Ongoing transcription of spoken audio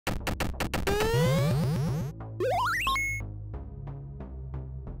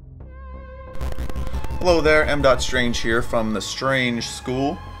Hello there, M.Strange here from the Strange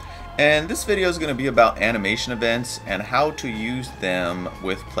School, and this video is going to be about animation events and how to use them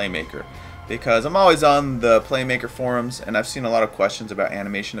with Playmaker, because I'm always on the Playmaker forums and I've seen a lot of questions about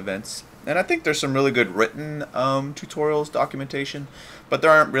animation events, and I think there's some really good written tutorials, documentation, but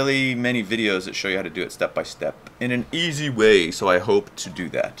there aren't really many videos that show you how to do it step by step in an easy way, so I hope to do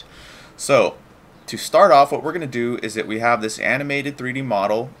that. So to start off, what we're going to do is that we have this animated 3D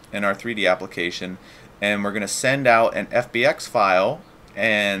model in our 3D application, and we're going to send out an FBX file,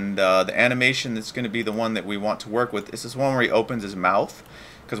 and the animation that's going to be the one that we want to work with is this one where he opens his mouth,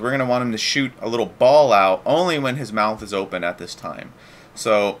 because we're going to want him to shoot a little ball out only when his mouth is open at this time.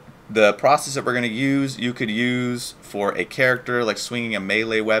 So the process that we're going to use, you could use for a character like swinging a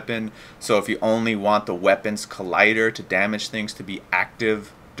melee weapon. So if you only want the weapon's collider to damage things to be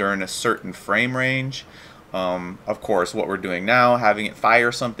active during a certain frame range. Of course, what we're doing now, having it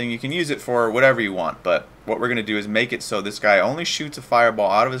fire something, you can use it for whatever you want, but what we're going to do is make it so this guy only shoots a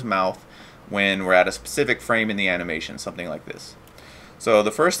fireball out of his mouth when we're at a specific frame in the animation, something like this. So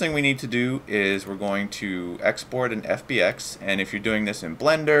the first thing we need to do is we're going to export an FBX, and if you're doing this in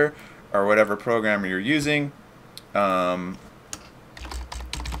Blender or whatever program you're using, you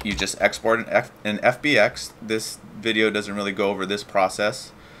just export an FBX. This video doesn't really go over this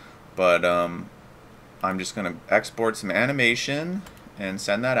process, but I'm just going to export some animation and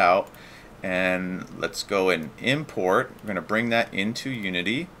send that out, and let's go and import. We're going to bring that into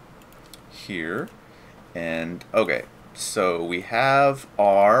Unity here, and okay, so we have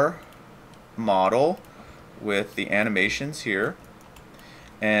our model with the animations here,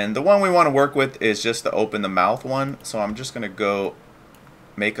 and the one we want to work with is just the open the mouth one, so I'm just going to go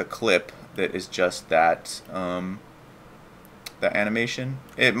make a clip that is just that the animation.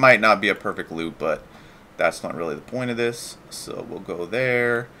 It might not be a perfect loop, but that's not really the point of this. So we'll go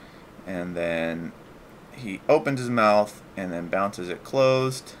there, and then he opens his mouth and then bounces it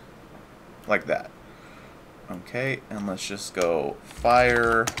closed like that. Okay, and let's just go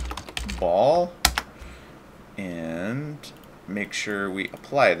fireball and make sure we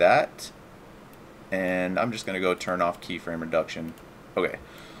apply that, and I'm just gonna go turn off keyframe reduction. Okay,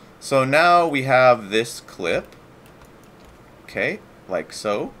 so now we have this clip, okay, like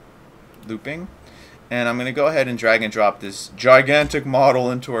so, looping, and I'm gonna go ahead and drag and drop this gigantic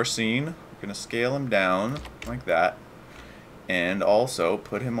model into our scene. We're gonna scale him down like that, and also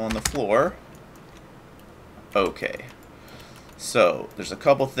put him on the floor. Okay, so there's a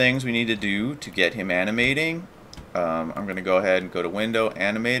couple things we need to do to get him animating. I'm going to go ahead and go to Window,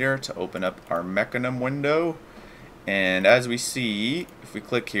 Animator, to open up our Mechanism window. And as we see, if we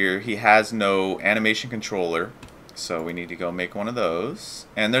click here, he has no animation controller. So we need to go make one of those.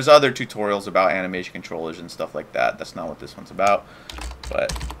 And there's other tutorials about animation controllers and stuff like that. That's not what this one's about.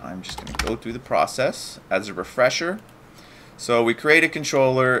 But I'm just going to go through the process as a refresher. So we create a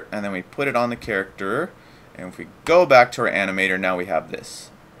controller, and then we put it on the character. And if we go back to our animator, now we have this.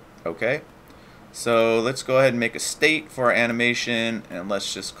 Okay, so let's go ahead and make a state for our animation, and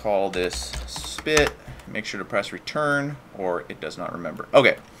let's just call this spit. Make sure to press return, or it does not remember.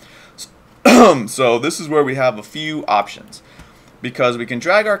 Okay, so this is where we have a few options, because we can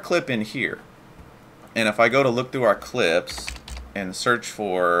drag our clip in here, and if I go to look through our clips and search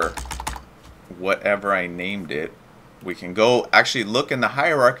for whatever I named it, we can go actually look in the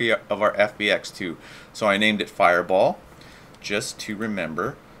hierarchy of our FBX too. So I named it Fireball, just to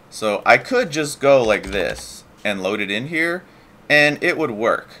remember. So I could just go like this and load it in here, and it would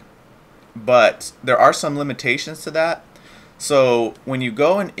work. But there are some limitations to that. So when you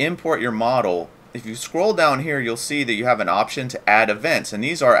go and import your model, if you scroll down here, you'll see that you have an option to add events, and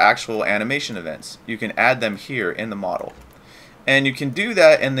these are actual animation events. You can add them here in the model. And you can do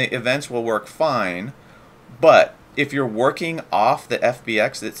that, and the events will work fine, but if you're working off the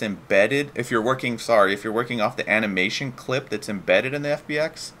FBX that's embedded, if you're working off the animation clip that's embedded in the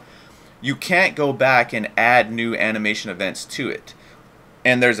FBX, you can't go back and add new animation events to it.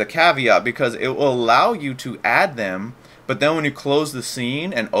 And there's a caveat, because it will allow you to add them, but then when you close the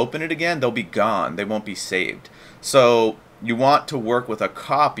scene and open it again, they'll be gone. They won't be saved. So you want to work with a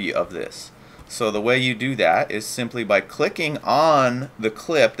copy of this. So the way you do that is simply by clicking on the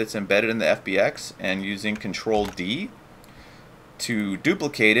clip that's embedded in the FBX and using Control-D to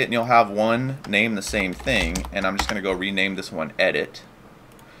duplicate it, and you'll have one name the same thing. And I'm just going to go rename this one Edit.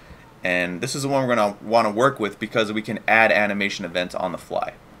 And this is the one we're going to want to work with, because we can add animation events on the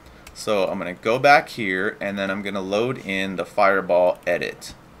fly. So I'm going to go back here, and then I'm going to load in the Fireball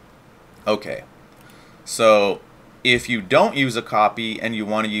Edit. Okay, so if you don't use a copy and you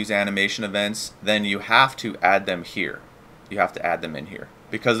want to use animation events, then you have to add them here. You have to add them in here.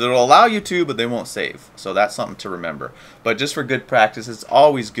 because it'll allow you to, but they won't save. So that's something to remember. But just for good practice, it's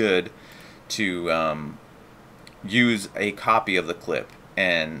always good to use a copy of the clip.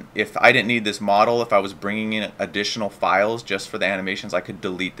 And if I didn't need this model, if I was bringing in additional files just for the animations, I could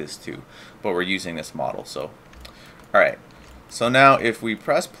delete this too. But we're using this model. So, alright. So now if we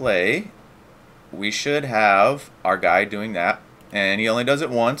press play, we should have our guy doing that. And he only does it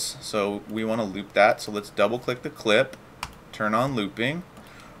once, so we want to loop that. So let's double click the clip, turn on looping.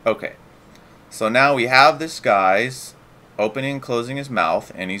 Okay. So now we have this guy's opening and closing his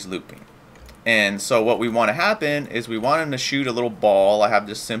mouth, and he's looping. And so what we want to happen is we want him to shoot a little ball. I have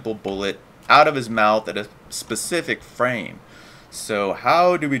this simple bullet out of his mouth at a specific frame. So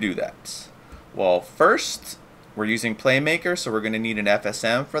how do we do that? Well, first we're using Playmaker, so we're going to need an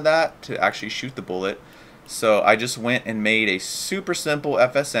FSM for that to actually shoot the bullet. So I just went and made a super simple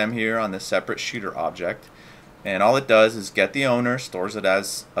FSM here on this separate shooter object. And all it does is get the owner, stores it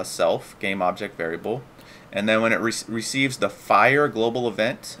as a self game object variable. And then when it receives the fire global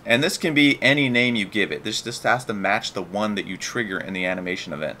event, and this can be any name you give it, this just has to match the one that you trigger in the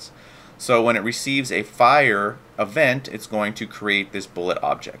animation events. So when it receives a fire event, it's going to create this bullet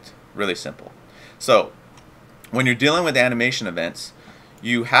object. Really simple. So when you're dealing with animation events,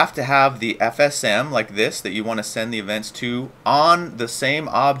 you have to have the FSM like this that you want to send the events to on the same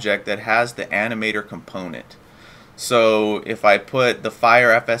object that has the animator component. So if I put the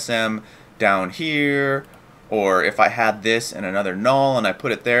fire FSM down here, or if I had this in another null and I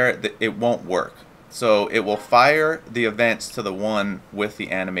put it there, it won't work. So it will fire the events to the one with the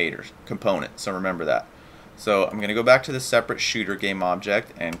animator component. So remember that. So I'm going to go back to the separate shooter game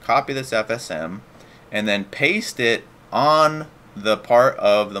object and copy this FSM and then paste it on the part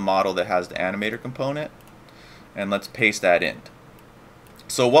of the model that has the animator component. And let's paste that in.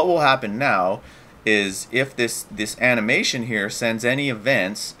 So what will happen now is if this animation here sends any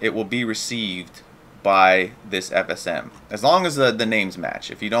events, it will be received by this FSM, as long as the names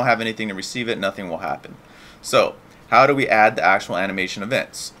match. If you don't have anything to receive it, nothing will happen. So how do we add the actual animation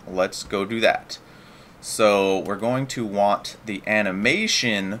events? Let's go do that. So we're going to want the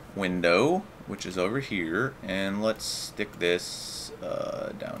animation window, which is over here, and let's stick this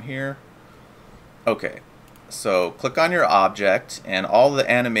down here. Okay, so click on your object and all the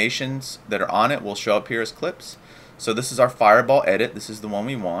animations that are on it will show up here as clips. So this is our fireball edit, this is the one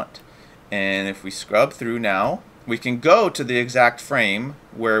we want. And if we scrub through now, we can go to the exact frame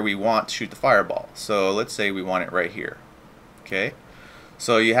where we want to shoot the fireball. So let's say we want it right here. Okay.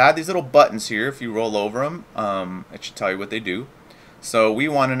 So you have these little buttons here. If you roll over them, it should tell you what they do. So we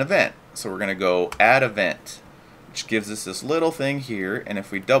want an event. So we're going to go add event, which gives us this little thing here. And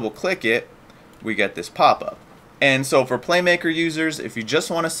if we double click it, we get this pop-up. And so for Playmaker users, if you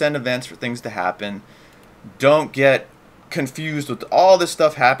just want to send events for things to happen, don't get confused with all this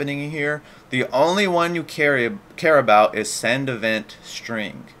stuff happening in here. The only one you care about is send event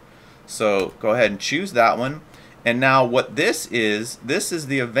string. So go ahead and choose that one. And now what this is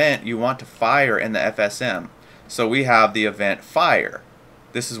the event you want to fire in the FSM. So we have the event fire.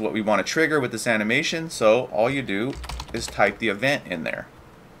 This is what we want to trigger with this animation. So all you do is type the event in there.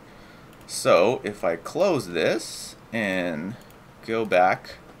 So if I close this and go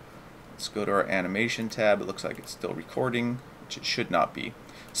back, let's go to our animation tab. It looks like it's still recording, which it should not be.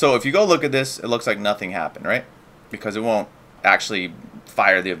 So if you go look at this, it looks like nothing happened, right? Because it won't actually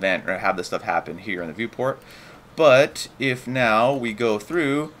fire the event or have the stuff happen here in the viewport. But if now we go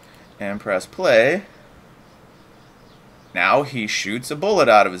through and press play, now he shoots a bullet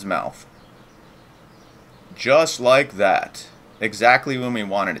out of his mouth. Just like that. Exactly when we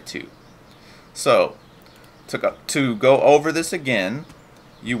wanted it to. So to go over this again,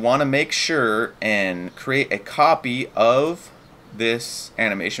 you want to make sure and create a copy of this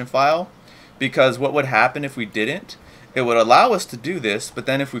animation file, because what would happen if we didn't, it would allow us to do this, but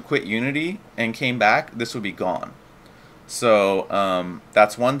then if we quit Unity and came back, this would be gone. So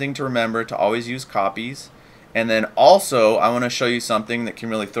that's one thing to remember, to always use copies. And then also I want to show you something that can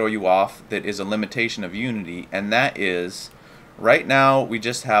really throw you off, that is a limitation of Unity, and that is right now we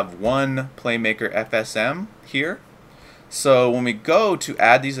just have one Playmaker FSM here. So when we go to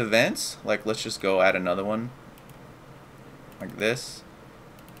add these events, like let's just go add another one like this,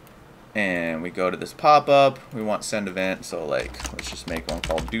 and we go to this pop-up, we want send event, so like let's just make one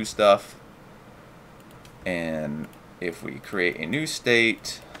called do stuff. And if we create a new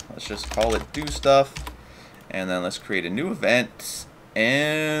state, let's just call it do stuff, and then let's create a new event,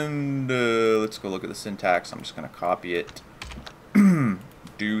 and let's go look at the syntax. I'm just going to copy it.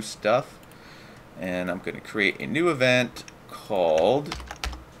 Do stuff, and I'm going to create a new event called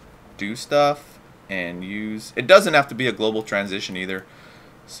do stuff and use, it doesn't have to be a global transition either,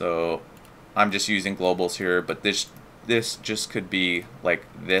 So I'm just using globals here, but this just could be like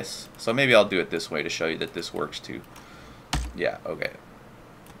this. So maybe I'll do it this way to show you that this works too. Yeah, okay.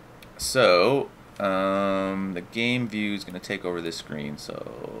 So the game view is going to take over this screen,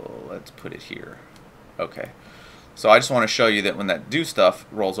 so let's put it here. Okay. So I just want to show you that when that do stuff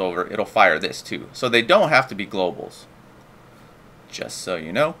rolls over, it'll fire this too. So they don't have to be globals, just so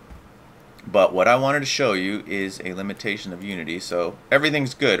you know. But what I wanted to show you is a limitation of Unity. So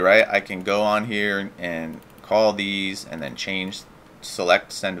everything's good, right? I can go on here and call these and then change,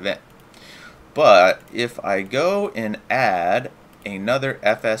 select, send event. But if I go and add another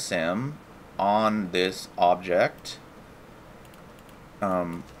FSM on this object,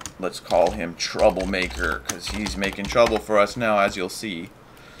 let's call him Troublemaker because he's making trouble for us now, as you'll see.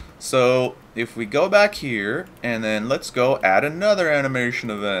 So if we go back here and then let's go add another animation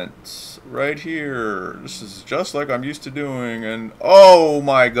event right here. This is just like I'm used to doing, and oh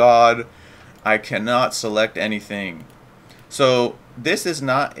my god, I cannot select anything. So this is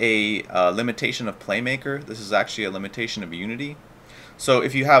not a limitation of Playmaker. This is actually a limitation of Unity. So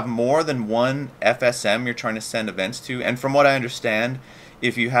if you have more than one FSM you're trying to send events to, and from what I understand,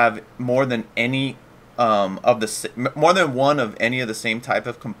 if you have more than any more than one of any of the same type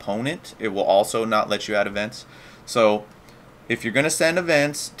of component, it will also not let you add events. So if you're going to send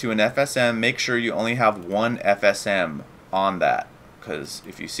events to an FSM, make sure you only have one FSM on that, because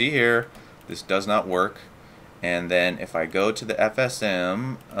if you see here, this does not work. And then if I go to the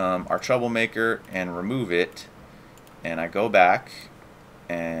FSM, our Troublemaker, and remove it, and I go back,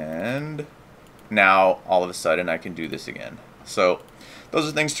 and now all of a sudden I can do this again. So those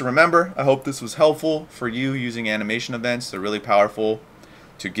are things to remember. I hope this was helpful for you using animation events. They're really powerful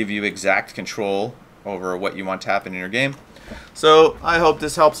to give you exact control over what you want to happen in your game. So I hope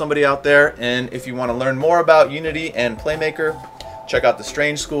this helps somebody out there. And if you want to learn more about Unity and Playmaker, check out the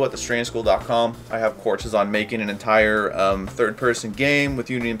Strange School at thestrangeschool.com. I have courses on making an entire third-person game with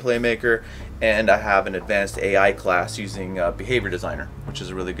Unity and Playmaker, and I have an advanced AI class using Behavior Designer, which is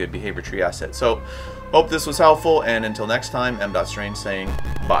a really good behavior tree asset. So hope this was helpful, and until next time, M.Strange saying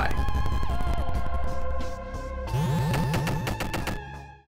bye.